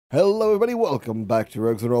Hello everybody, welcome back to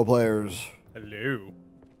Rogues and Roleplayers. Hello.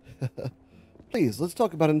 Please, let's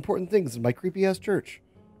talk about important things in my creepy-ass church.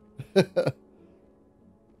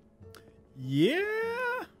 Yeah?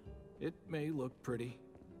 It may look pretty,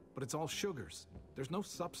 but it's all sugars. There's no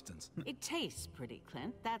substance. It tastes pretty,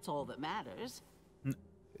 Clint. That's all that matters.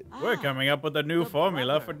 We're coming up with a new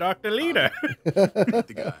formula brother. for Dr. Leader.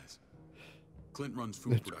 The guys. Clint runs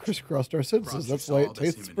food It's production. crisscrossed our senses, Frosty that's why saw it that's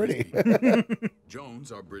tastes him and his pretty. people.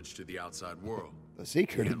 Jones, our bridge to the outside world. The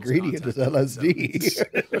secret Handles ingredient is contact with LSD.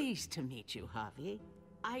 settlements. Pleased to meet you, Javi.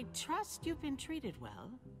 I trust you've been treated well.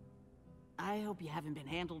 I hope you haven't been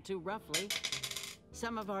handled too roughly.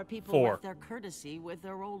 Some of our people 4. left their courtesy with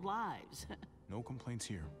their old lives. No complaints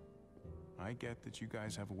here. I get that you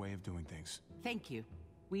guys have a way of doing things. Thank you.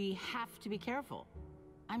 We have to be careful.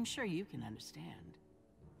 I'm sure you can understand.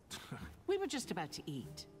 We were just about to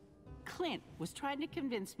eat. Clint was trying to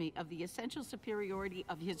convince me of the essential superiority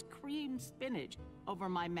of his cream spinach over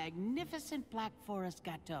my magnificent Black Forest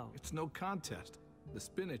gâteau. It's no contest. The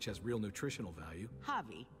spinach has real nutritional value.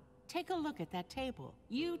 Javi, take a look at that table.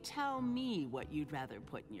 You tell me what you'd rather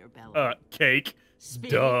put in your belly. Cake.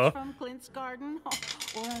 Spinach Duh. from Clint's garden,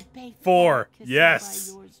 or a baked 4. kissed Yes.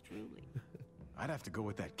 by yours truly. I'd have to go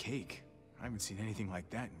with that cake. I haven't seen anything like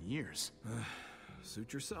that in years.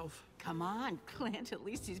 Suit yourself. Come on, Clint. At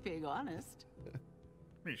least he's being honest.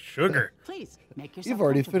 Sugar. Please make yourself. You've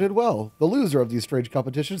already comfortable. fitted well. The loser of these strange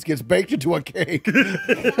competitions gets baked into a cake.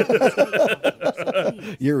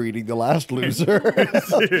 You're eating the last loser.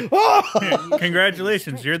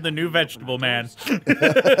 Congratulations, you're the new vegetable man.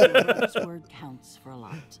 This word counts for a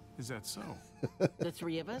lot. Is that so? The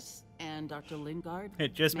three of us and Dr. Lingard.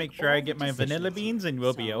 Just make make sure I all get the my vanilla decisions. beans and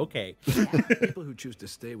we'll be So- okay. People who choose to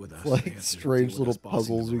stay with us. they Like have to strange deal with little us bossing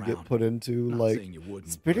puzzles them you get around. put into, Not like saying you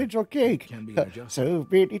wouldn't, spinach but or cake. it can be an adjustment. So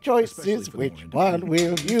many Especially choices. for the Which more one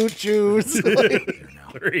will you choose? Like, There now.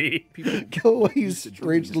 3. People go away, you used to do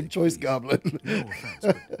strange as little they choice pleased. goblin. No offense,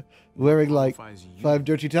 but Wearing like qualifies you? 5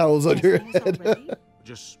 dirty towels on your Guessing us head. already?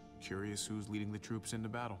 Just curious who's leading the troops into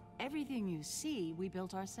battle. Everything you see, we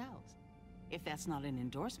built ourselves. If that's not an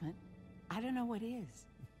endorsement, I don't know what is.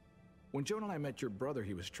 When Joan and I met your brother,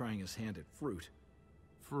 he was trying his hand at fruit.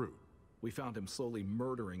 Fruit. We found him slowly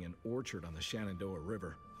murdering an orchard on the Shenandoah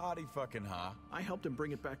River. Howdy fucking ha. I helped him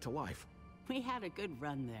bring it back to life. We had a good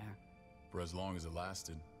run there. For as long as it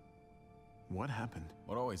lasted. What happened?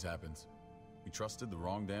 What always happens. We trusted the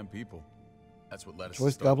wrong damn people. That's what led us to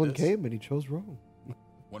Choice start goblin this. came and he chose wrong.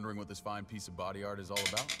 Wondering what this fine piece of body art is all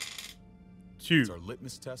about? 2. It's our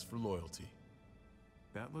litmus test for loyalty.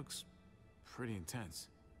 That looks pretty intense.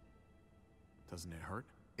 Doesn't it hurt?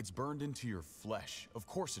 It's burned into your flesh. Of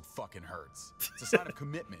course it fucking hurts. It's a sign of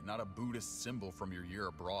commitment, not a Buddhist symbol from your year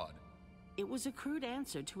abroad. It was a crude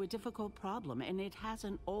answer to a difficult problem, and it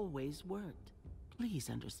hasn't always worked. Please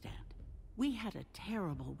understand. We had a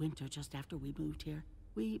terrible winter just after we moved here.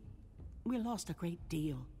 We lost a great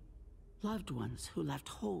deal. Loved ones who left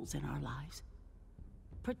holes in our lives.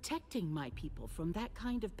 Protecting my people from that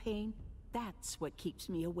kind of pain, that's what keeps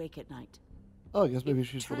me awake at night. Oh, I guess maybe It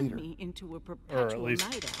she's the turned leader. me into a Or perpetual at least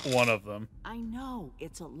night owl. one of them. I know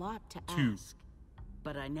it's a lot to 2. ask,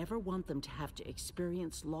 but I never want them to have to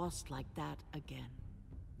experience loss like that again.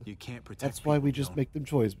 You can't protect That's why we people, just Joan. make them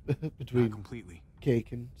choice Not between completely.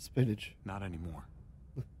 cake and spinach. Not anymore.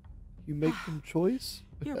 You make them choice?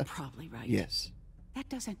 You're probably right. Yes. That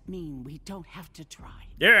doesn't mean we don't have to try.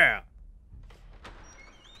 Yeah.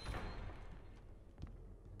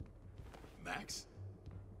 Max?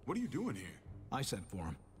 What are you doing here? I sent for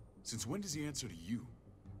him. Since when does he answer to you?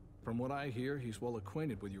 From what I hear, he's well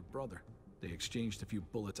acquainted with your brother. They exchanged a few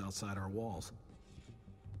bullets outside our walls.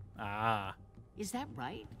 Ah. Is that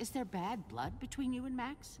right? Is there bad blood between you and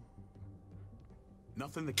Max?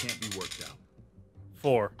 Nothing that can't be worked out.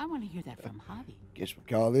 4. I want to hear that from Javi. Guess we'll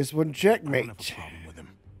call this one I don't checkmate. have a problem with him.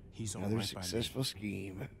 He's all Another right by me. successful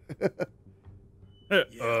scheme.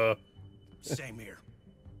 Same here.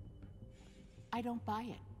 I don't buy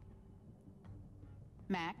it.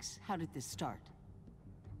 Max, how did this start?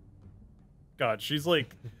 God, she's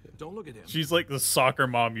like Don't look at him. the soccer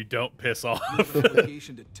mom you don't piss off. You have an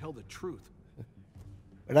obligation to tell the truth.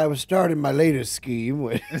 And I was starting my latest scheme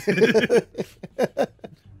with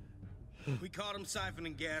We caught him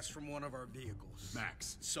siphoning gas from one of our vehicles.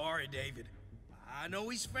 Max. Sorry, David. I know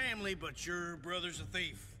he's family, but your brother's a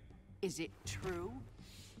thief. Is it true?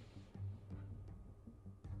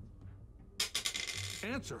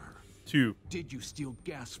 Answer her. 2. Did you steal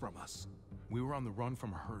gas from us? We were on the run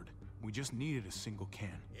from a herd. We just needed a single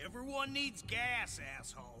can. Everyone needs gas,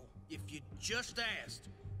 asshole. If you just asked,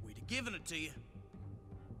 we'd have given it to you.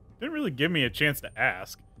 Didn't really give me a chance to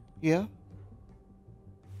ask. Yeah.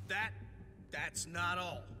 That's not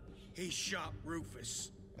all. He shot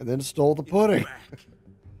Rufus. And then stole the in pudding. back.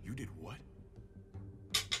 You did what?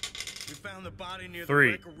 We found the body near 3.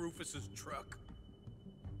 the wreck of Rufus's truck.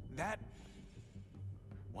 That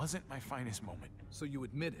wasn't my finest moment. So you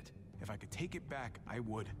admit it. If I could take it back, I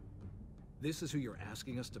would. This is who you're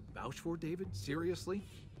asking us to vouch for, David? Seriously?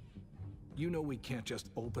 You know we can't just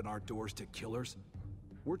open our doors to killers.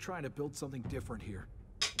 We're trying to build something different here.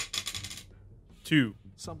 2.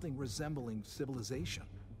 Something resembling civilization.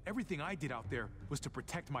 Everything I did out there was to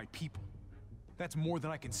protect my people. That's more than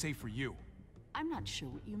I can say for you. I'm not sure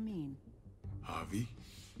what you mean. Javi?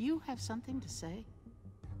 You have something to say?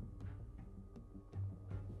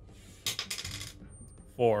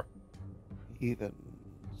 4. Evens.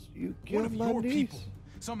 You One killed of my your niece. people,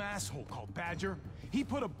 some asshole called Badger, he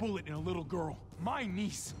put a bullet in a little girl, my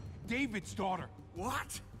niece, David's daughter.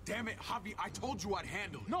 What? Damn it, Javi, I told you I'd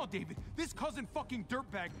handle it. No, David, this cousin fucking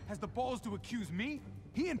dirtbag has the balls to accuse me?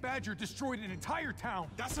 He and Badger destroyed an entire town.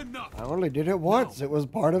 That's enough. I only did it once. It was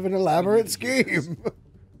part of an elaborate scheme.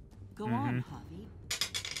 Go on, Javi.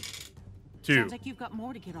 2. Sounds like you've got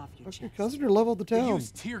more to get off your Your chest. cousin leveled the They town.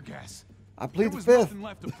 used tear gas. I There plead the was fifth. nothing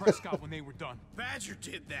left of Prescott when they were done. Badger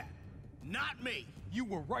did that, not me. You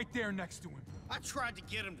were right there next to him. I tried to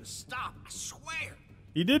get him to stop, I swear.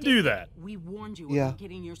 He did do that. We warned you Yeah. about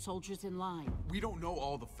getting your soldiers in line. We don't know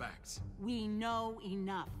all the facts. We know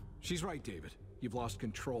enough. She's right, David. You've lost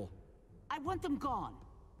control. I want them gone.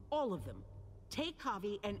 All of them. Take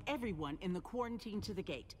Javi and everyone in the quarantine to the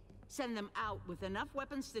gate. Send them out with enough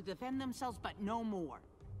weapons to defend themselves, but no more.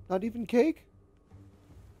 Not even cake?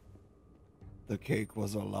 The cake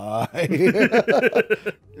was a lie.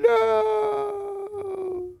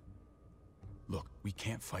 No. Look, we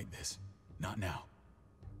can't fight this. Not now.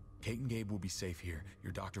 Kate and Gabe will be safe here,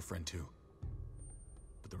 your doctor friend too.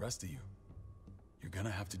 But the rest of you, you're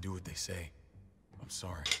gonna have to do what they say. I'm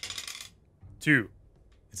sorry. 2.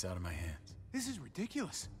 It's out of my hands. This is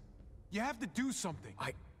ridiculous. You have to do something.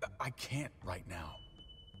 I can't right now.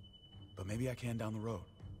 But maybe I can down the road.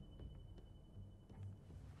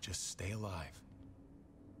 Just stay alive.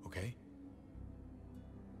 Okay?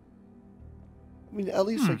 I mean, at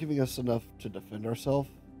least they're giving us enough to defend ourselves.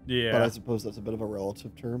 Yeah. But I suppose that's a bit of a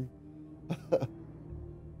relative term.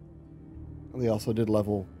 And they also did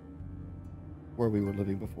level where we were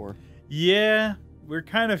living before. Yeah, we're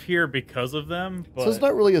kind of here because of them, but So it's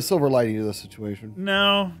not really a silver lining to this situation.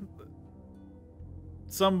 no.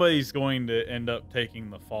 Somebody's going to end up taking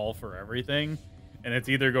the fall for everything, and it's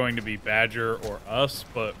either going to be Badger or us,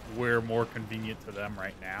 but we're more convenient to them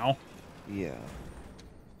right now. Yeah.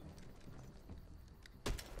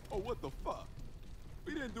 Oh, what the fuck?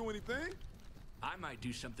 We didn't do anything. I might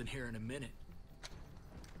do something here in a minute.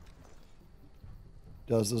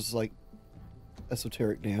 Does this, like,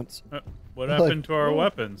 esoteric dance. What Like, happened to our oh.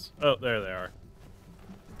 weapons? Oh, there they are.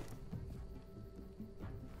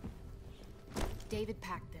 David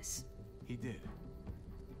packed this. He did.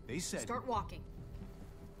 They said... Start walking.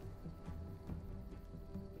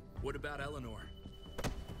 What about Eleanor?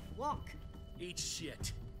 Walk. Eat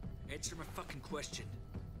shit. Answer my fucking question.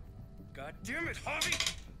 God damn it,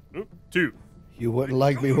 Javi! Oop, 2. You wouldn't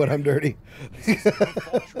like me when I'm dirty.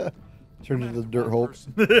 Turn into the dirt hole.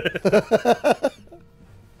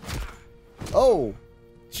 Oh!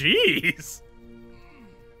 Jeez!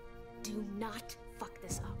 Do not fuck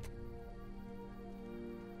this up.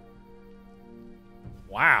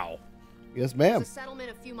 Wow. Yes, There's ma'am. a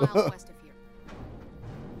settlement a few miles west of here.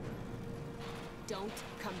 Don't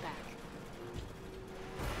come back.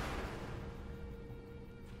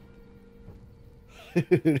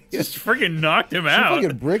 Just freaking knocked him She out.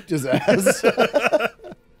 fucking bricked his ass.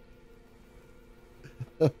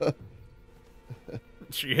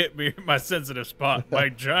 She hit me in my sensitive spot, my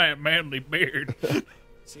giant manly beard.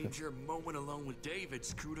 Seems your moment alone with David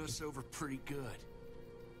screwed us over pretty good.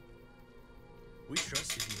 We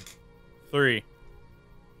trusted you. 3.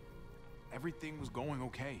 Everything was going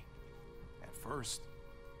okay. At first.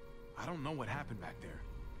 I don't know what happened back there.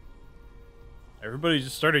 Everybody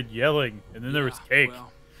just started yelling, and then there was cake.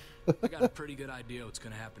 Well, I got a pretty good idea what's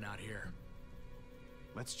gonna happen out here.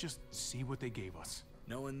 Let's just see what they gave us.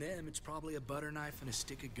 Knowing them, it's probably a butter knife and a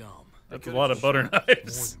stick of gum. That's a lot of butter More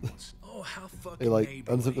knives. than once. Oh, how fucking They like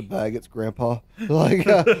neighborly. unzip the bag. It's Grandpa. Like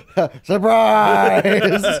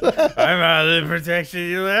surprise! I'm all the protection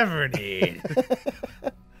you'll ever need.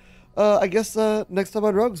 I guess next time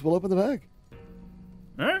on Rogues, we'll open the bag.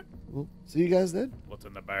 All right. We'll see you guys then. What's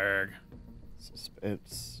in the bag?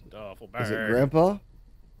 Suspense. Duffel bag. Is it Grandpa?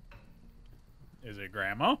 Is it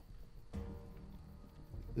Grandma?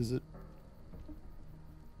 Is it?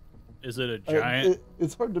 Is it a giant?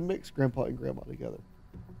 It's hard to mix grandpa and grandma together.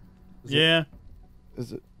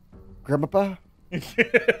 Is it grandpa?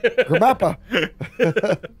 Grandpa.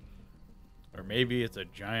 Or maybe it's a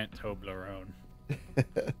giant Toblerone.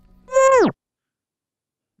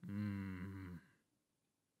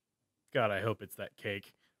 God, I hope it's that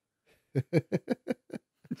cake.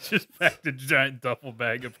 Just packed a giant duffel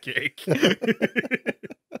bag of cake.